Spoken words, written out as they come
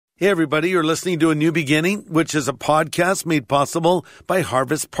Hey, everybody, you're listening to A New Beginning, which is a podcast made possible by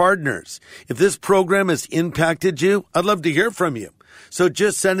Harvest Partners. If this program has impacted you, I'd love to hear from you. So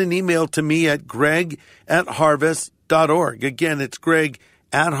just send an email to me at greg@harvest.org. Again, it's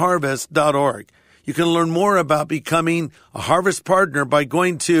greg@harvest.org. You can learn more about becoming a Harvest Partner by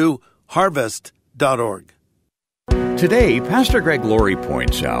going to harvest.org. Today, Pastor Greg Laurie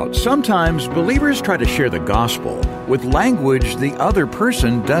points out sometimes believers try to share the gospel with language the other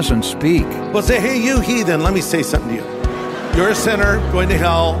person doesn't speak. Well, say, hey, you heathen, let me say something to you. You're a sinner going to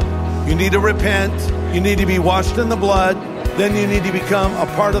hell. You need to repent. You need to be washed in the blood. Then you need to become a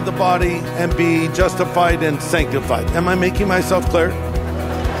part of the body and be justified and sanctified. Am I making myself clear?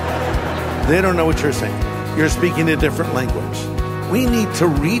 They don't know what you're saying. You're speaking a different language. We need to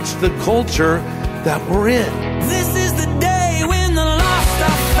reach the culture that we're in. This is the day when the lost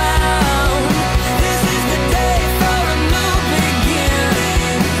are found. This is the day for a new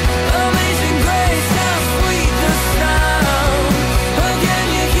beginning. Amazing grace, how sweet the sound. Oh, can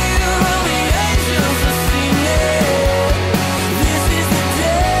you hear all the angels are singing? This is the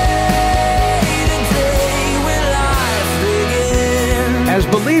day when life begins. As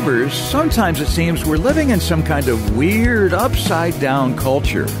believers, sometimes it seems we're living in some kind of weird upside-down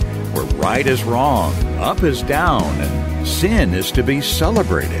culture, where right is wrong, up is down, and sin is to be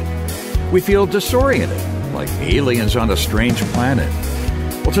celebrated. We feel disoriented, like aliens on a strange planet.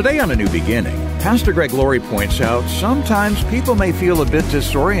 Well, today on A New Beginning, Pastor Greg Laurie points out sometimes people may feel a bit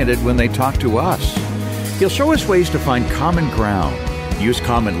disoriented when they talk to us. He'll show us ways to find common ground, use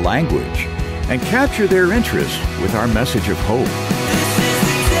common language, and capture their interest with our message of hope. This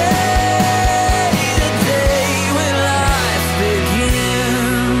is the day when life begins.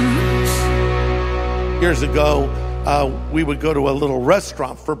 Years ago, we would go to a little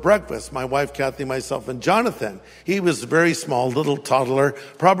restaurant for breakfast. My wife, Kathy, myself, and Jonathan. He was a very small, little toddler,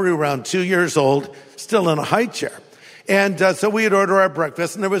 probably around 2 years old, still in a high chair. And so we'd order our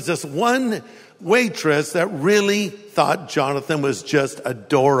breakfast, and there was this one waitress that really thought Jonathan was just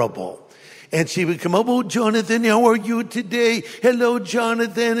adorable. And she would come up, oh, Jonathan, how are you today? Hello,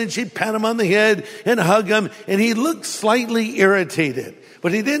 Jonathan. And she'd pat him on the head and hug him. And he looked slightly irritated.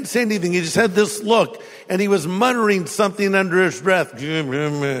 But he didn't say anything. He just had this look. And he was muttering something under his breath.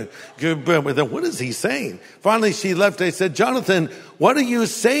 What is he saying? Finally, she left. I said, Jonathan, what are you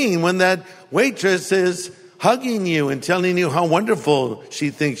saying when that waitress is hugging you and telling you how wonderful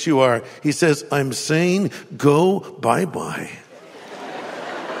she thinks you are? He says, I'm saying go bye-bye.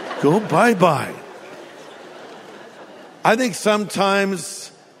 Go bye-bye. I think sometimes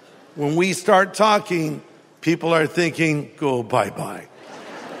when we start talking, people are thinking, go bye-bye.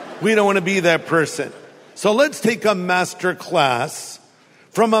 We don't want to be that person. So let's take a master class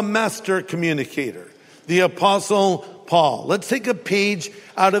from a master communicator, the Apostle Paul. Let's take a page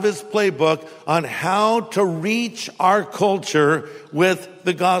out of his playbook on how to reach our culture with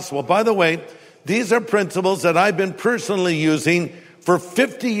the gospel. By the way, these are principles that I've been personally using for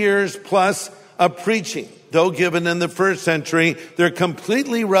 50 years plus of preaching. Though given in the first century, they're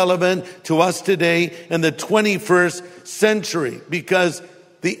completely relevant to us today in the 21st century because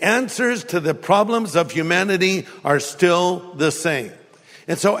the answers to the problems of humanity are still the same.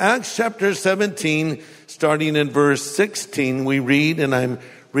 And so Acts chapter 17, starting in verse 16, we read, and I'm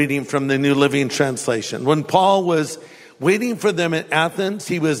reading from the New Living Translation. When Paul was waiting for them at Athens,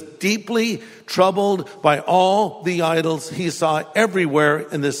 he was deeply troubled by all the idols he saw everywhere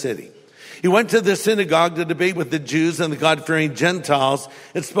in the city. He went to the synagogue to debate with the Jews and the God-fearing Gentiles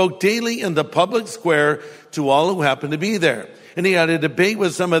and spoke daily in the public square to all who happened to be there. And he had a debate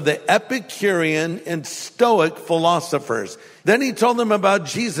with some of the Epicurean and Stoic philosophers. Then he told them about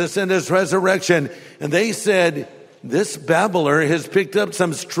Jesus and his resurrection. And they said, this babbler has picked up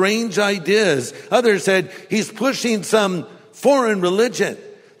some strange ideas. Others said, he's pushing some foreign religion.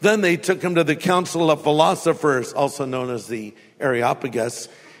 Then they took him to the council of philosophers, also known as the Areopagus,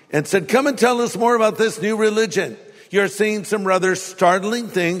 and said, come and tell us more about this new religion. You're saying some rather startling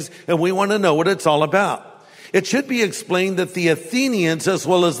things, and we want to know what it's all about. It should be explained that the Athenians, as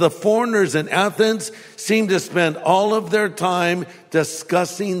well as the foreigners in Athens, seem to spend all of their time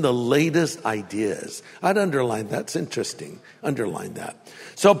discussing the latest ideas. I'd underline that. That's interesting. Underline that.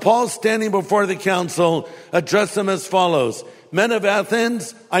 So Paul, standing before the council, addressed them as follows. Men of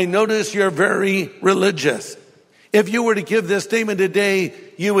Athens, I notice you're very religious. If you were to give this statement today,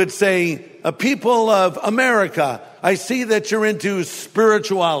 you would say, people of America, I see that you're into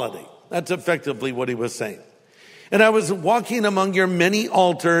spirituality. That's effectively what he was saying. And I was walking among your many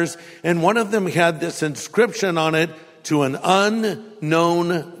altars, and one of them had this inscription on it, to an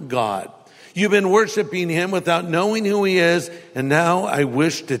unknown God. You've been worshiping him without knowing who he is, and now I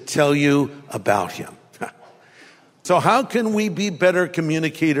wish to tell you about him. So how can we be better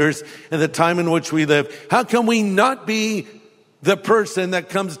communicators in the time in which we live? How can we not be the person that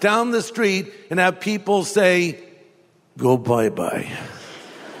comes down the street and have people say, go bye-bye?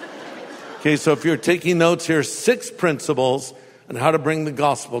 Okay, so if you're taking notes, here's 6 principles on how to bring the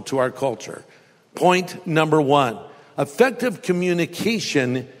gospel to our culture. Point number 1, effective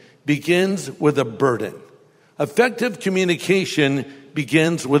communication begins with a burden. Effective communication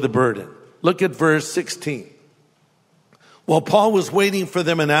begins with a burden. Look at verse 16. While Paul was waiting for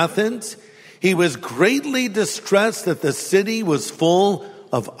them in Athens, he was greatly distressed that the city was full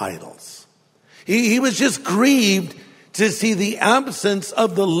of idols. He was just grieved to see the absence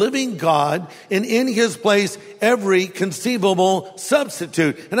of the living God, and in his place, every conceivable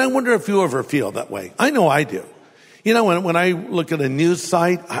substitute. And I wonder if you ever feel that way. I know I do. You know, when I look at a news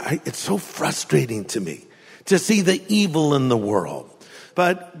site, it's so frustrating to me to see the evil in the world.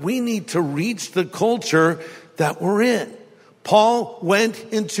 But we need to reach the culture that we're in. Paul went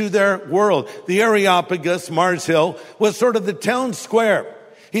into their world. The Areopagus, Mars Hill, was sort of the town square.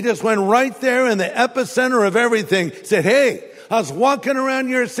 He just went right there in the epicenter of everything. Said, hey, I was walking around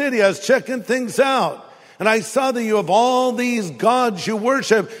your city. I was checking things out. And I saw that you have all these gods you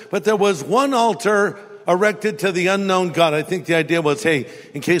worship, but there was one altar erected to the unknown God. I think the idea was, hey,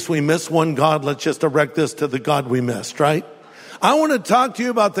 in case we miss one God, let's just erect this to the God we missed, right? I want to talk to you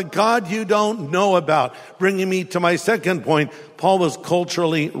about the God you don't know about. Bringing me to my second point, Paul was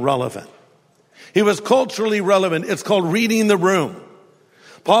culturally relevant. He was culturally relevant. It's called reading the room.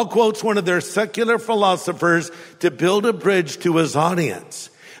 Paul quotes one of their secular philosophers to build a bridge to his audience.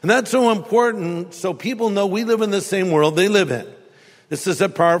 And that's so important so people know we live in the same world they live in. This is a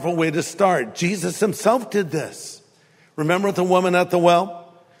powerful way to start. Jesus himself did this. Remember the woman at the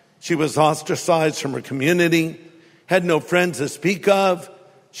well? She was ostracized from her community, had no friends to speak of.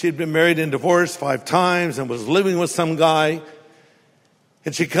 She had been married and divorced 5 times and was living with some guy.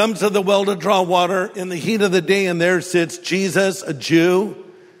 And she comes to the well to draw water in the heat of the day, and there sits Jesus, a Jew,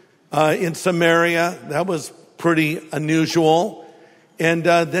 in Samaria. That was pretty unusual. And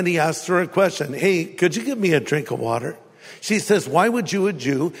then he asks her a question. Hey, could you give me a drink of water? She says, why would you, a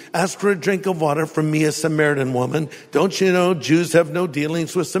Jew, ask for a drink of water from me, a Samaritan woman? Don't you know Jews have no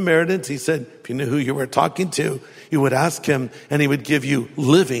dealings with Samaritans? He said, if you knew who you were talking to, you would ask him and he would give you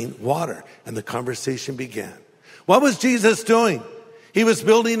living water. And the conversation began. What was Jesus doing? He was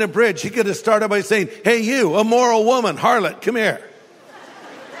building a bridge. He could have started by saying, hey, you, immoral woman, harlot, come here.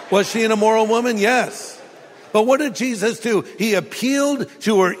 Was she an immoral woman? Yes. But what did Jesus do? He appealed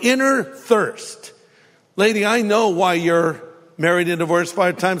to her inner thirst. Lady, I know why you're married and divorced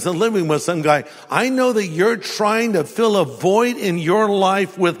 5 times and living with some guy. I know that you're trying to fill a void in your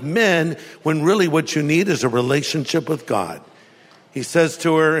life with men when really what you need is a relationship with God. He says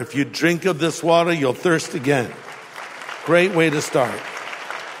to her, if you drink of this water, you'll thirst again. Great way to start.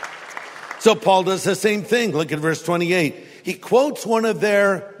 So Paul does the same thing. Look at verse 28. He quotes one of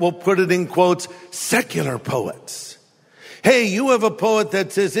their, we'll put it in quotes, secular poets. Hey, you have a poet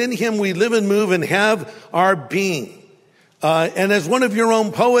that says, in him we live and move and have our being. And as one of your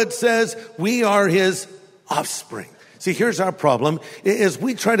own poets says, we are his offspring. See, here's our problem, is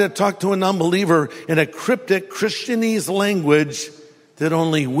we try to talk to an unbeliever in a cryptic Christianese language that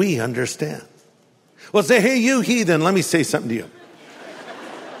only we understand. Well, say, hey, you heathen, let me say something to you.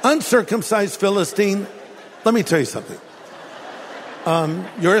 Uncircumcised Philistine, let me tell you something.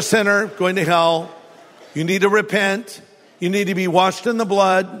 You're a sinner going to hell. You need to repent. You need to be washed in the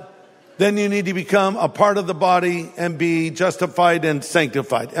blood. Then you need to become a part of the body and be justified and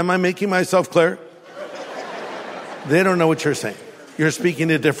sanctified. Am I making myself clear? They don't know what you're saying. You're speaking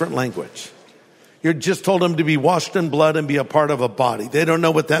a different language. You just told them to be washed in blood and be a part of a body. They don't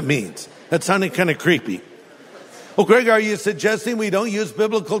know what that means. That sounded kind of creepy. Well, Greg, are you suggesting we don't use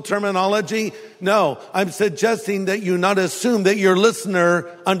biblical terminology? No, I'm suggesting that you not assume that your listener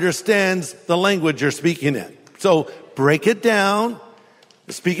understands the language you're speaking in. So break it down.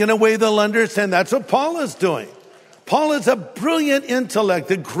 Speak in a way they'll understand. That's what Paul is doing. Paul is a brilliant intellect,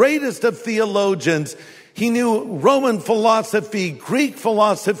 the greatest of theologians. He knew Roman philosophy, Greek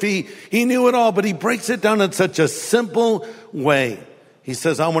philosophy. He knew it all, but he breaks it down in such a simple way. He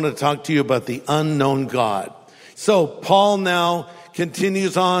says, I want to talk to you about the unknown God. So Paul now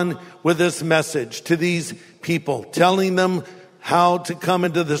continues on with this message to these people, telling them how to come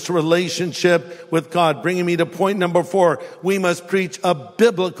into this relationship with God. Bringing me to point number 4. We must preach a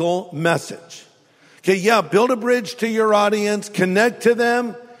biblical message. Okay, yeah, build a bridge to your audience, connect to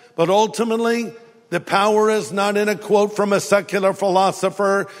them, but ultimately, The power is not in a quote from a secular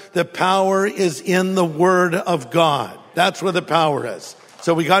philosopher. The power is in the Word of God. That's where the power is.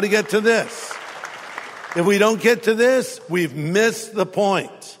 So we got to get to this. If we don't get to this, we've missed the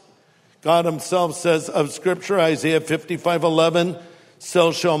point. God himself says of Scripture, Isaiah 55:11,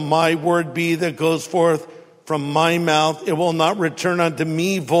 so shall my word be that goes forth from my mouth. It will not return unto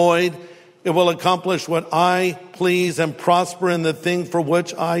me void. It will accomplish what I please and prosper in the thing for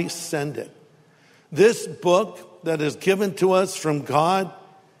which I send it. This book that is given to us from God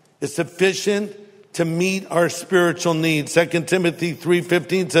is sufficient to meet our spiritual needs. 2 Timothy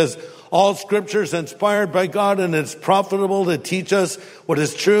 3:15 says, all scripture is inspired by God and it's profitable to teach us what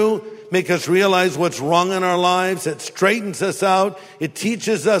is true, make us realize what's wrong in our lives. It straightens us out. It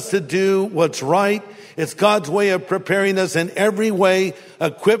teaches us to do what's right. It's God's way of preparing us in every way,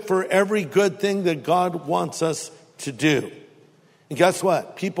 equipped for every good thing that God wants us to do. And guess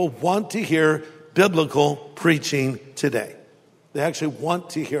what? People want to hear biblical preaching today. They actually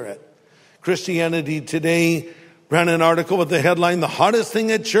want to hear it. Christianity Today ran an article with the headline, the hottest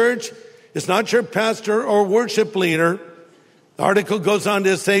thing at church is not your pastor or worship leader. The article goes on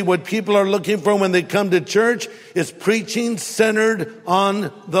to say what people are looking for when they come to church is preaching centered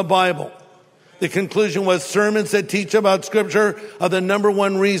on the Bible. The conclusion was sermons that teach about Scripture are the number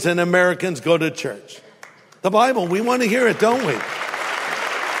one reason Americans go to church. The Bible, we want to hear it, don't we?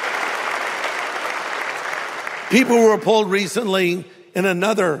 People were polled recently in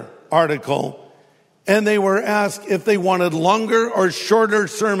another article, and they were asked if they wanted longer or shorter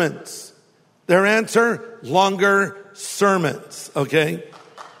sermons. Their answer, longer sermons, okay?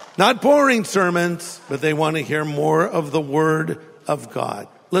 Not boring sermons, but they want to hear more of the Word of God.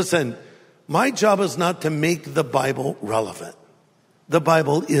 Listen, my job is not to make the Bible relevant. The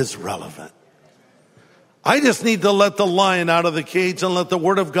Bible is relevant. I just need to let the lion out of the cage and let the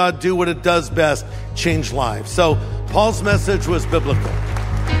Word of God do what it does best, change lives. So Paul's message was biblical.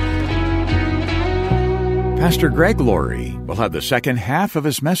 Pastor Greg Laurie will have the second half of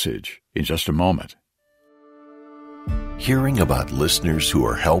his message in just a moment. Hearing about listeners who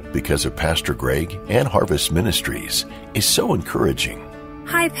are helped because of Pastor Greg and Harvest Ministries is so encouraging.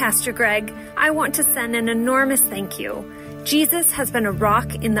 Hi, Pastor Greg. I want to send an enormous thank you. Jesus has been a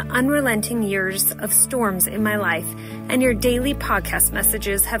rock in the unrelenting years of storms in my life, and your daily podcast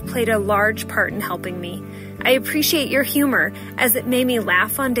messages have played a large part in helping me. I appreciate your humor, as it made me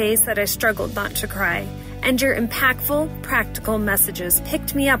laugh on days that I struggled not to cry. And your impactful, practical messages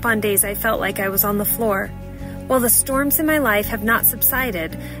picked me up on days I felt like I was on the floor. While the storms in my life have not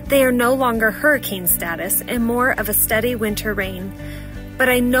subsided, they are no longer hurricane status and more of a steady winter rain. But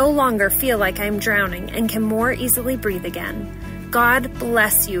I no longer feel like I'm drowning and can more easily breathe again. God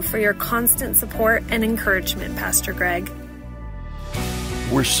bless you for your constant support and encouragement, Pastor Greg.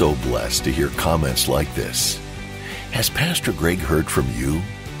 We're so blessed to hear comments like this. Has Pastor Greg heard from you?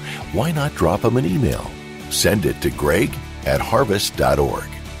 Why not drop him an email? Send it to greg@harvest.org.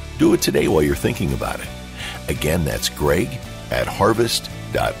 Do it today while you're thinking about it. Again, that's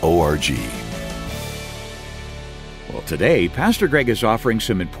greg@harvest.org. Well, today, Pastor Greg is offering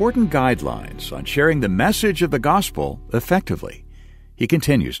some important guidelines on sharing the message of the gospel effectively. He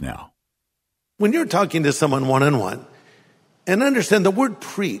continues now. When you're talking to someone one-on-one, and understand the word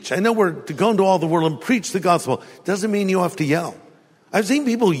preach, I know we're to go into all the world and preach the gospel, doesn't mean you have to yell. I've seen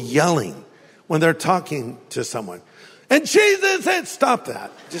people yelling when they're talking to someone. And Jesus said, stop that.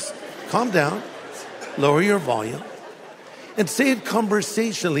 Just calm down, lower your volume, and say it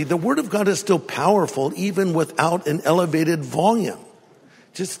conversationally. The Word of God is still powerful even without an elevated volume.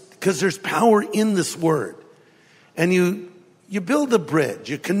 Just because there's power in this Word. And you build a bridge.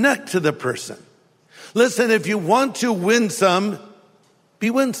 You connect to the person. Listen, if you want to win some, be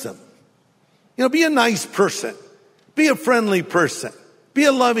winsome. Be a nice person. Be a friendly person. Be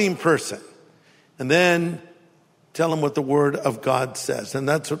a loving person. And then tell them what the Word of God says. And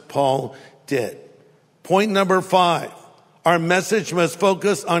that's what Paul did. Point number 5. Our message must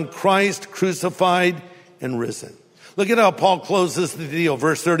focus on Christ crucified and risen. Look at how Paul closes the deal.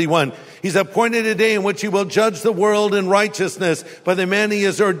 Verse 31. He's appointed a day in which he will judge the world in righteousness by the man he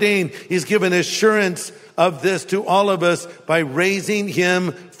has ordained. He's given assurance of this to all of us by raising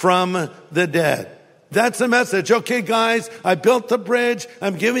him from the dead. That's the message. Okay, guys, I built the bridge.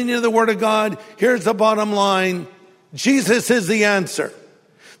 I'm giving you the Word of God. Here's the bottom line. Jesus is the answer.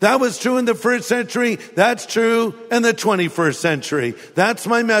 That was true in the first century. That's true in the 21st century. That's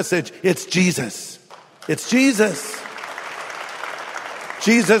my message. It's Jesus. It's Jesus.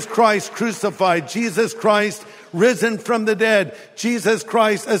 Jesus Christ crucified. Jesus Christ risen from the dead. Jesus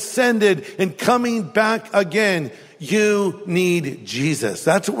Christ ascended and coming back again. You need Jesus.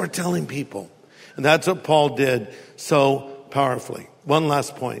 That's what we're telling people. And that's what Paul did so powerfully. One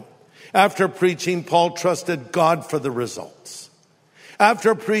last point. After preaching, Paul trusted God for the results.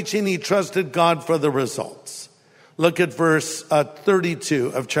 After preaching, he trusted God for the results. Look at verse 32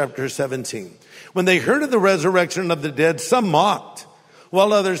 of chapter 17. When they heard of the resurrection of the dead, some mocked,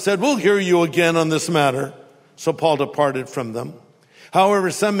 while others said, we'll hear you again on this matter. So Paul departed from them.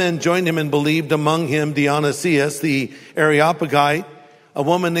 However, some men joined him and believed, among him Dionysius, the Areopagite, a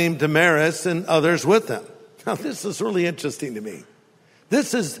woman named Damaris, and others with them. Now, this is really interesting to me.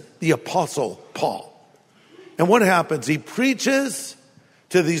 This is the Apostle Paul. And what happens? He preaches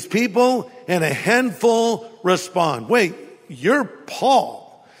to these people, and a handful respond. Wait, you're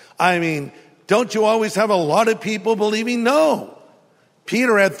Paul. I mean, don't you always have a lot of people believing? No.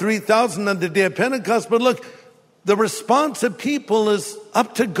 Peter had 3,000 on the day of Pentecost, but look, the response of people is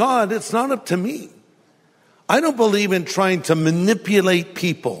up to God. It's not up to me. I don't believe in trying to manipulate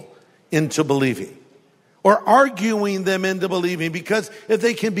people into believing or arguing them into believing, because if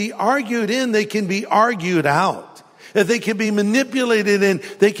they can be argued in, they can be argued out. If they can be manipulated in,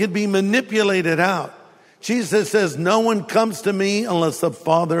 they can be manipulated out. Jesus says, no one comes to me unless the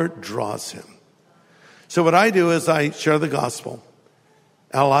Father draws him. So what I do is I share the gospel.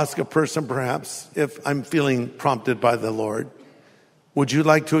 I'll ask a person, perhaps, if I'm feeling prompted by the Lord, would you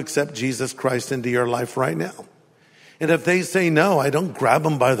like to accept Jesus Christ into your life right now? And if they say no, I don't grab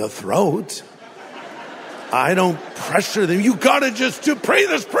them by the throat. I don't pressure them. You got to just pray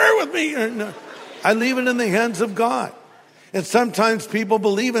this prayer with me. No. I leave it in the hands of God. And sometimes people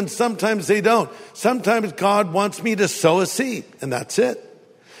believe and sometimes they don't. Sometimes God wants me to sow a seed, and that's it.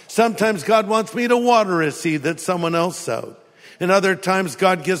 Sometimes God wants me to water a seed that someone else sowed. And other times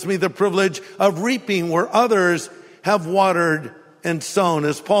God gives me the privilege of reaping where others have watered and sown.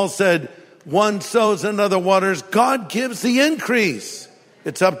 As Paul said, one sows, another waters. God gives the increase.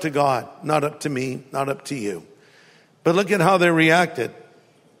 It's up to God, not up to me, not up to you. But look at how they reacted.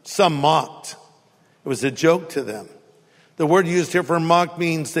 Some mocked. It was a joke to them. The word used here for mock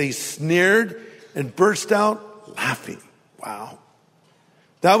means they sneered and burst out laughing. Wow.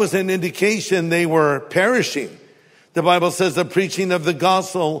 That was an indication they were perishing. The Bible says the preaching of the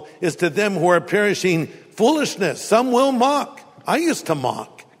gospel is to them who are perishing foolishness. Some will mock. I used to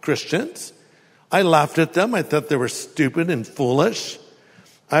mock Christians. I laughed at them. I thought they were stupid and foolish.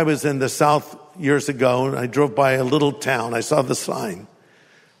 I was in the South years ago, and I drove by a little town. I saw the sign.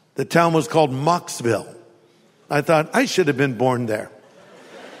 The town was called Mocksville. I thought I should have been born there,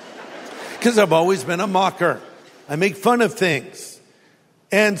 because I've always been a mocker. I make fun of things.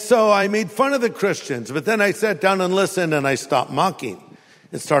 And so I made fun of the Christians, but then I sat down and listened, and I stopped mocking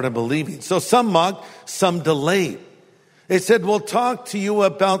and started believing. So some mocked, some delayed. They said, we'll talk to you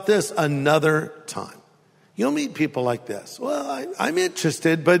about this another time. You'll meet people like this. Well, I'm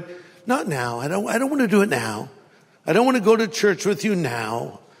interested, but not now. I don't want to do it now. I don't want to go to church with you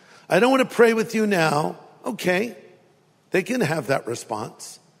now. I don't want to pray with you now. Okay, they can have that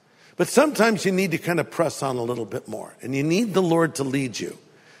response. But sometimes you need to kind of press on a little bit more, and you need the Lord to lead you.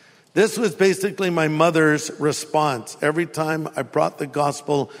 This was basically my mother's response. Every time I brought the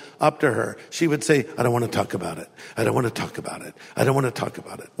gospel up to her, she would say, I don't want to talk about it. I don't want to talk about it. I don't want to talk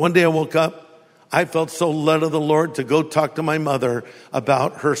about it. One day I woke up. I felt so led of the Lord to go talk to my mother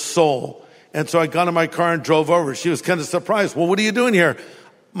about her soul. And so I got in my car and drove over. She was kind of surprised. Well, what are you doing here?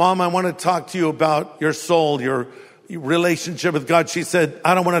 Mom, I want to talk to you about your soul, your relationship with God. She said,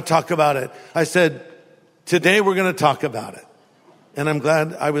 I don't want to talk about it. I said, today we're going to talk about it. And I'm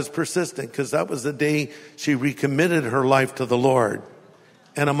glad I was persistent, because that was the day she recommitted her life to the Lord.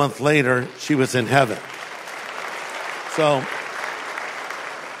 And a month later, she was in heaven. So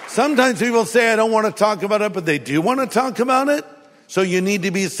sometimes people say, I don't want to talk about it, but they do want to talk about it. So you need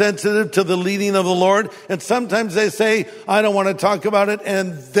to be sensitive to the leading of the Lord. And sometimes they say, I don't want to talk about it,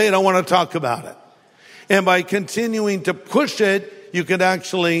 and they don't want to talk about it. And by continuing to push it, you could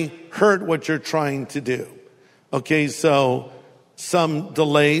actually hurt what you're trying to do. Okay, so some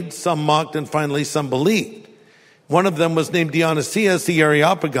delayed, some mocked, and finally some believed. One of them was named Dionysius, the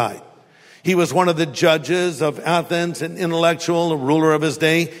Areopagite. He was one of the judges of Athens, an intellectual, a ruler of his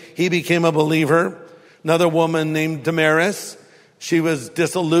day. He became a believer. Another woman named Damaris. She was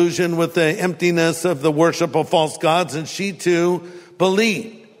disillusioned with the emptiness of the worship of false gods, and she too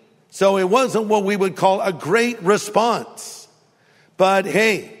believed. So it wasn't what we would call a great response. But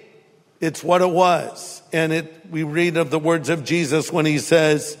hey, it's what it was. And we read of the words of Jesus when he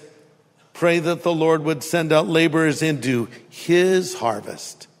says, pray that the Lord would send out laborers into his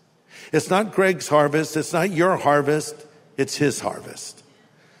harvest. It's not Greg's harvest. It's not your harvest. It's his harvest.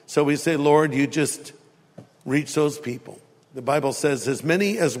 So we say, Lord, you just reach those people. The Bible says, as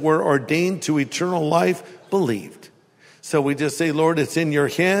many as were ordained to eternal life believed. So we just say, Lord, it's in your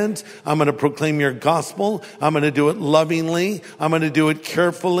hands. I'm going to proclaim your gospel. I'm going to do it lovingly. I'm going to do it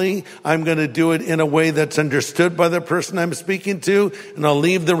carefully. I'm going to do it in a way that's understood by the person I'm speaking to. And I'll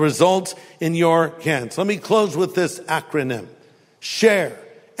leave the results in your hands. Let me close with this acronym. SHARE.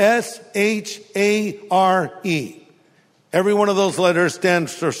 S-H-A-R-E. Every one of those letters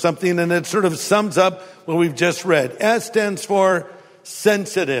stands for something, and it sort of sums up what we've just read. S stands for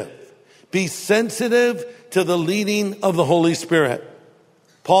sensitive. Be sensitive to the leading of the Holy Spirit.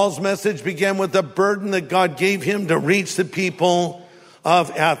 Paul's message began with a burden that God gave him to reach the people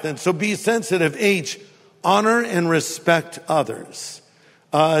of Athens. So be sensitive. H, honor and respect others.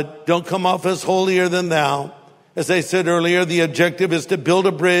 Don't come off as holier than thou. As I said earlier, the objective is to build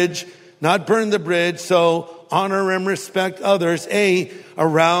a bridge, not burn the bridge. So honor and respect others. A,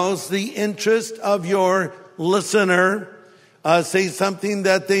 arouse the interest of your listener. Say something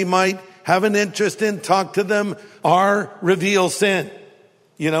that they might have an interest in. Talk to them. R, reveal sin.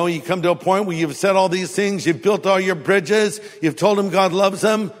 You know, you come to a point where you've said all these things. You've built all your bridges. You've told them God loves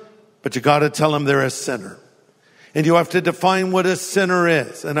them. But you got to tell them they're a sinner. And you have to define what a sinner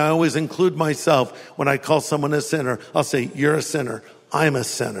is. And I always include myself when I call someone a sinner. I'll say, you're a sinner. I'm a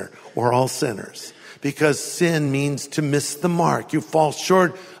sinner. We're all sinners. Because sin means to miss the mark. You fall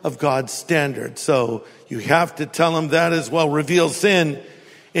short of God's standard. So you have to tell them that as well. Reveal sin.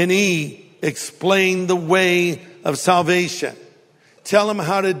 And E, explain the way of salvation. Tell them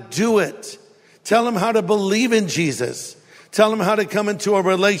how to do it. Tell them how to believe in Jesus. Tell them how to come into a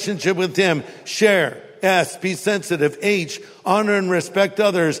relationship with him. Share. S, be sensitive. H, honor and respect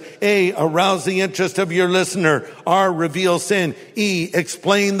others. A, arouse the interest of your listener. R, reveal sin. E,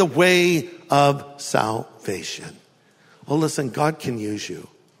 explain the way of salvation. Oh, listen, God can use you.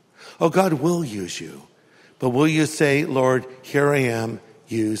 Oh, God will use you. But will you say, Lord, here I am,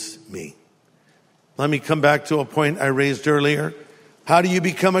 use me? Let me come back to a point I raised earlier. How do you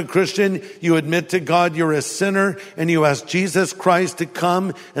become a Christian? You admit to God you're a sinner, and you ask Jesus Christ to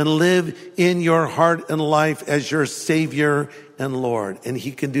come and live in your heart and life as your Savior and Lord. And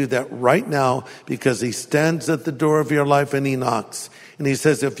he can do that right now because he stands at the door of your life and he knocks. And he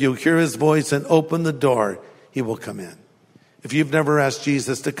says, if you hear his voice and open the door, he will come in. If you've never asked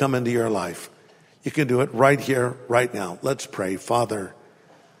Jesus to come into your life, you can do it right here, right now. Let's pray. Father,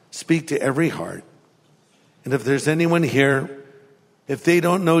 speak to every heart. And if there's anyone here, if they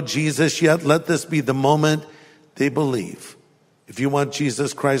don't know Jesus yet, let this be the moment they believe. If you want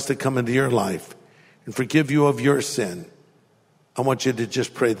Jesus Christ to come into your life and forgive you of your sin, I want you to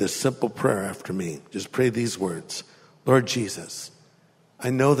just pray this simple prayer after me. Just pray these words. Lord Jesus, I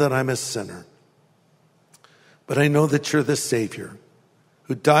know that I'm a sinner, but I know that you're the Savior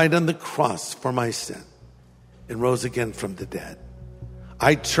who died on the cross for my sin and rose again from the dead.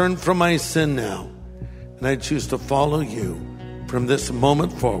 I turn from my sin now, and I choose to follow you from this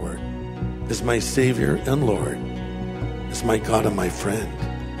moment forward as my Savior and Lord, as my God and my friend.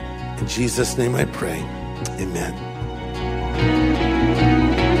 In Jesus' name I pray. Amen.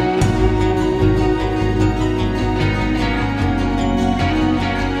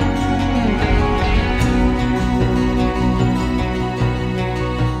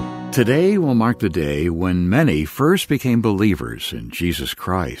 Today will mark the day when many first became believers in Jesus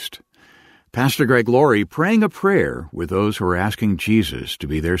Christ. Pastor Greg Laurie praying a prayer with those who are asking Jesus to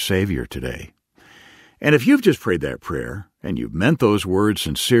be their Savior today. And if you've just prayed that prayer, and you've meant those words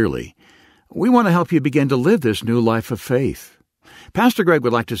sincerely, we want to help you begin to live this new life of faith. Pastor Greg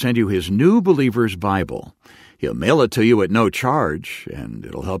would like to send you his New Believer's Bible. He'll mail it to you at no charge, and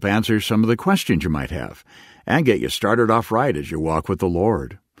it'll help answer some of the questions you might have, and get you started off right as you walk with the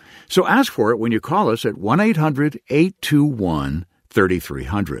Lord. So ask for it when you call us at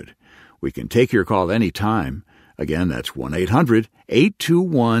 1-800-821-3300. We can take your call any time. Again, that's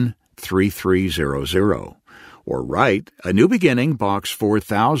 1-800-821-3300. Or write A New Beginning, Box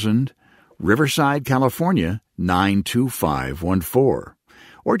 4000, Riverside, California, 92514.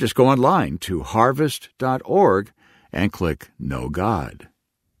 Or just go online to harvest.org and click Know God.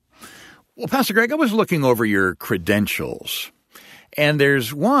 Well, Pastor Greg, I was looking over your credentials, and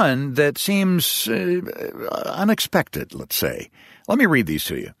there's one that seems unexpected, let's say. Let me read these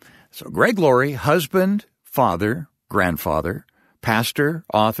to you. So, Greg Laurie, husband, father, grandfather, pastor,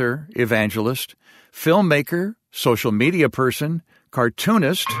 author, evangelist, filmmaker, social media person,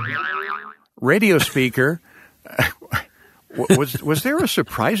 cartoonist, radio speaker. Was there a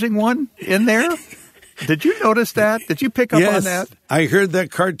surprising one in there? Did you notice that? Did you pick up on that? I heard that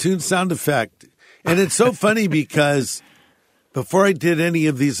cartoon sound effect. And it's so funny because before I did any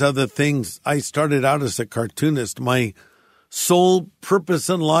of these other things, I started out as a cartoonist. My sole purpose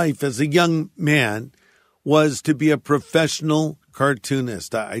in life as a young man was to be a professional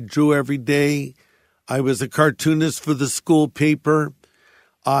cartoonist. I drew every day. I was a cartoonist for the school paper.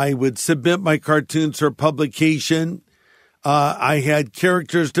 I would submit my cartoons for publication. I had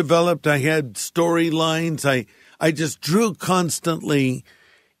characters developed. I had storylines. I just drew constantly.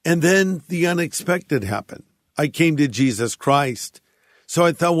 And then the unexpected happened. I came to Jesus Christ. So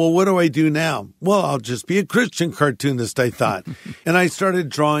I thought, well, what do I do now? Well, I'll just be a Christian cartoonist, I thought. And I started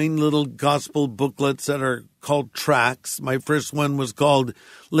drawing little gospel booklets that are called tracts. My first one was called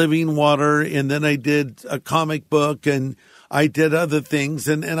Living Water. And then I did a comic book and I did other things.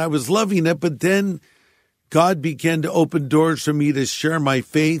 And I was loving it. But then God began to open doors for me to share my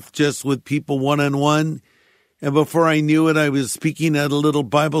faith just with people one-on-one. And before I knew it, I was speaking at a little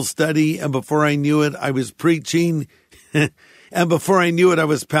Bible study. And before I knew it, I was preaching. And before I knew it, I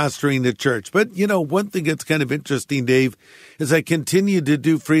was pastoring the church. But, you know, one thing that's kind of interesting, Dave, is I continued to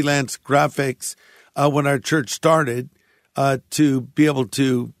do freelance graphics when our church started to be able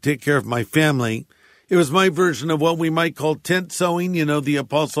to take care of my family. It was my version of what we might call tent sewing. You know, the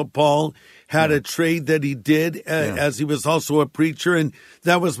Apostle Paul had a trade that he did as he was also a preacher, and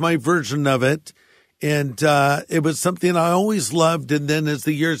that was my version of it. And it was something I always loved. And then as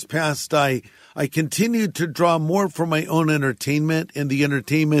the years passed, I continued to draw more for my own entertainment and the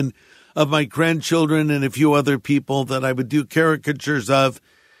entertainment of my grandchildren and a few other people that I would do caricatures of.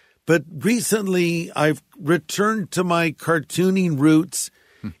 But recently, I've returned to my cartooning roots,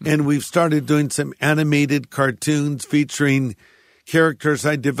 and we've started doing some animated cartoons featuring characters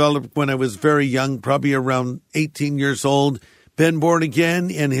I developed when I was very young, probably around 18 years old. Ben Born Again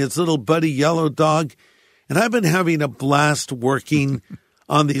and his little buddy Yellow Dog. And I've been having a blast working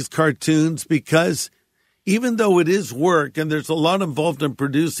on these cartoons because even though it is work and there's a lot involved in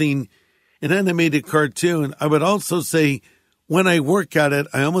producing an animated cartoon, I would also say when I work at it,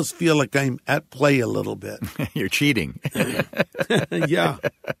 I almost feel like I'm at play a little bit. You're cheating. Yeah.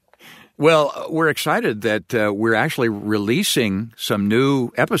 Well, we're excited that we're actually releasing some new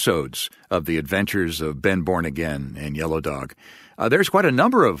episodes of The Adventures of Ben Born Again and Yellow Dog. There's quite a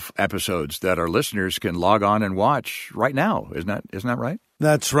number of episodes that our listeners can log on and watch right now. Isn't that right?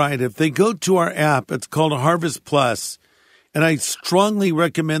 That's right. If they go to our app, it's called Harvest Plus, and I strongly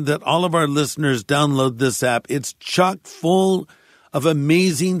recommend that all of our listeners download this app. It's chock full of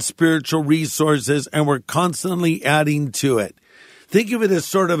amazing spiritual resources, and we're constantly adding to it. Think of it as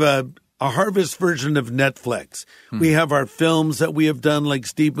sort of a Harvest version of Netflix. We have our films that we have done like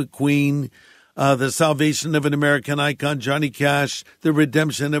Steve McQueen, The Salvation of an American Icon, Johnny Cash, The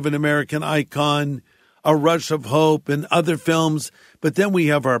Redemption of an American Icon, A Rush of Hope, and other films. But then we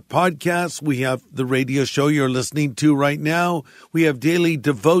have our podcasts. We have the radio show you're listening to right now. We have daily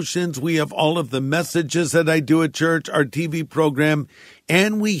devotions. We have all of the messages that I do at church, our TV program,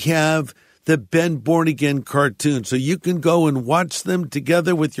 and we have the Ben Born Again cartoon. So you can go and watch them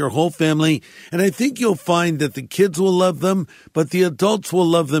together with your whole family. And I think you'll find that the kids will love them, but the adults will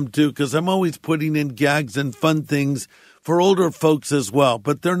love them too, because I'm always putting in gags and fun things for older folks as well.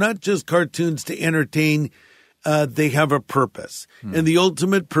 But they're not just cartoons to entertain. They have a purpose. And the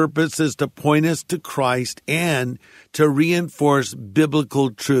ultimate purpose is to point us to Christ and to reinforce biblical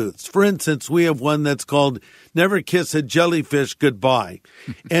truths. For instance, we have one that's called Never Kiss a Jellyfish Goodbye.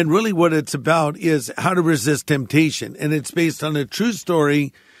 And really what it's about is how to resist temptation. And it's based on a true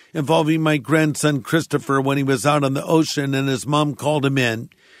story involving my grandson Christopher when he was out on the ocean and his mom called him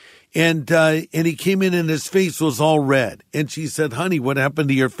in. And he came in and his face was all red. And she said, honey, what happened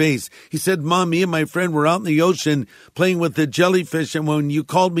to your face? He said, Mom, me and my friend were out in the ocean playing with the jellyfish. And when you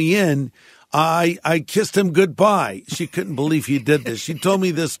called me in, I kissed him goodbye. She couldn't believe he did this. She told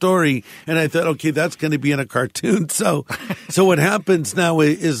me this story and I thought, okay, that's going to be in a cartoon. So what happens now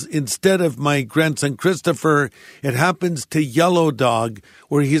is instead of my grandson Christopher, it happens to Yellow Dog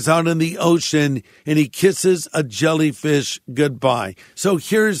where he's out in the ocean and he kisses a jellyfish goodbye. So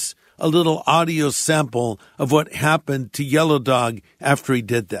here's a little audio sample of what happened to Yellow Dog after he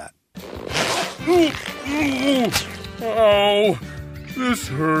did that. Ow, this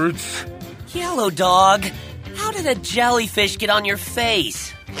hurts. Yellow Dog, how did a jellyfish get on your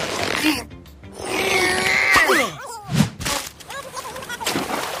face?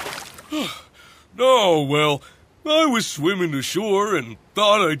 Oh, well, I was swimming to shore and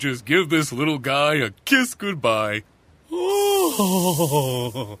thought I'd just give this little guy a kiss goodbye.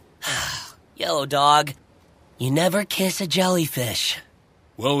 Oh. Yellow Dog, you never kiss a jellyfish.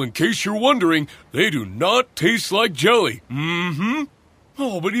 Well, in case you're wondering, they do not taste like jelly. Mm-hmm.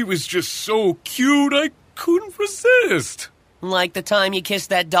 Oh, but he was just so cute, I couldn't resist. Like the time you kissed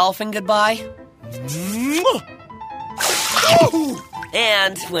that dolphin goodbye? Mwah!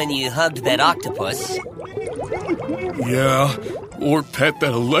 And when you hugged that octopus. Yeah, or pet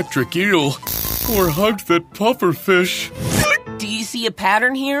that electric eel, or hugged that puffer fish. Do you see a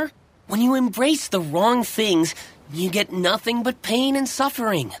pattern here? When you embrace the wrong things, you get nothing but pain and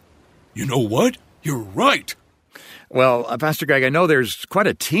suffering. You know what? You're right. Well, Pastor Greg, I know there's quite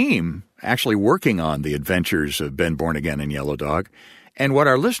a team actually working on the adventures of Ben Born Again and Yellow Dog. And what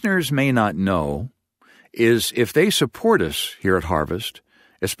our listeners may not know is if they support us here at Harvest,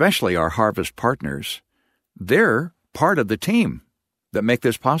 especially our Harvest partners, they're part of the team that make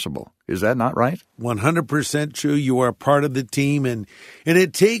this possible. Is that not right? 100% true. You are part of the team, and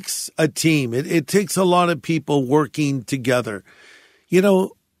it takes a team. It takes a lot of people working together. You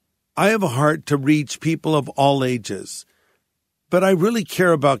know, I have a heart to reach people of all ages, but I really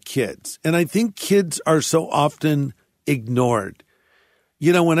care about kids, and I think kids are so often ignored.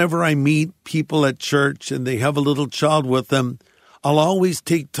 You know, whenever I meet people at church and they have a little child with them, I'll always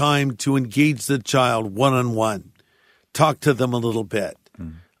take time to engage the child one-on-one, talk to them a little bit.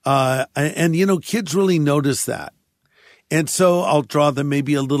 And, you know, kids really notice that. And so I'll draw them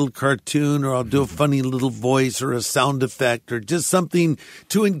maybe a little cartoon, or I'll do a funny little voice or a sound effect or just something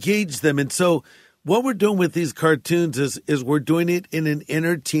to engage them. And so what we're doing with these cartoons is we're doing it in an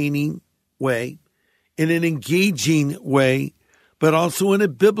entertaining way, in an engaging way, but also in a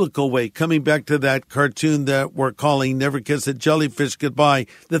biblical way. Coming back to that cartoon that we're calling Never Kiss a Jellyfish Goodbye,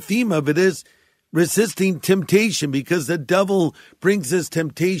 the theme of it is resisting temptation, because the devil brings us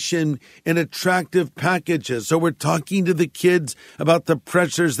temptation in attractive packages. So we're talking to the kids about the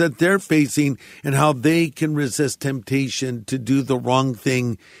pressures that they're facing and how they can resist temptation to do the wrong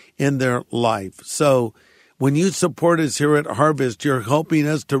thing in their life. So when you support us here at Harvest, you're helping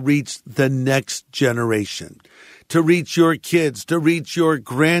us to reach the next generation, to reach your kids, to reach your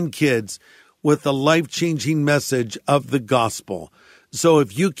grandkids with the life-changing message of the gospel. So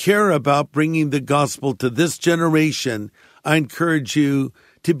if you care about bringing the gospel to this generation, I encourage you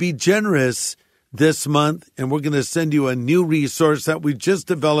to be generous this month. And we're going to send you a new resource that we just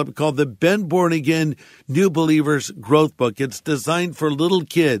developed called the Ben Born Again New Believers Growth Book. It's designed for little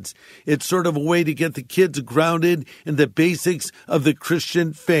kids. It's sort of a way to get the kids grounded in the basics of the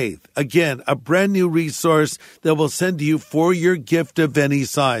Christian faith. Again, a brand new resource that we'll send to you for your gift of any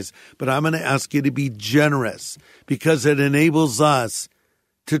size. But I'm going to ask you to be generous, because it enables us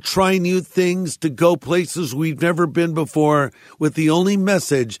to try new things, to go places we've never been before, with the only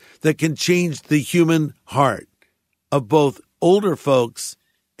message that can change the human heart of both older folks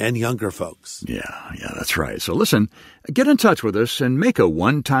and younger folks. Yeah, that's right. So listen, get in touch with us and make a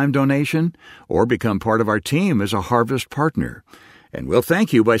one-time donation or become part of our team as a Harvest partner. And we'll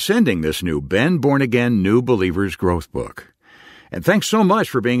thank you by sending this new Ben Born Again New Believers Growth Book. And thanks so much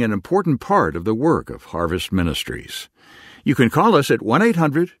for being an important part of the work of Harvest Ministries. You can call us at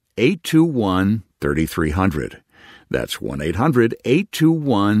 1-800-821-3300. That's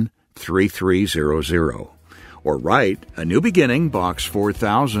 1-800-821-3300. Or write A New Beginning, Box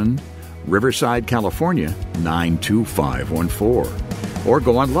 4000, Riverside, California, 92514. Or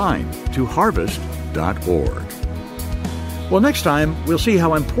go online to harvest.org. Well, next time, we'll see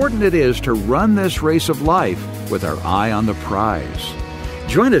how important it is to run this race of life with our eye on the prize.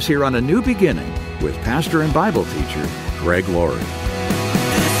 Join us here on A New Beginning with pastor and Bible teacher Greg Laurie.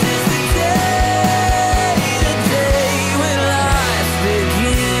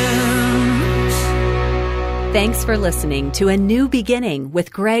 Thanks for listening to A New Beginning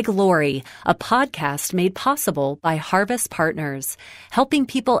with Greg Laurie, a podcast made possible by Harvest Partners, helping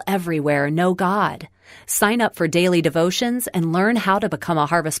people everywhere know God. Sign up for daily devotions and learn how to become a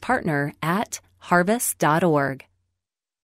Harvest Partner at harvest.org.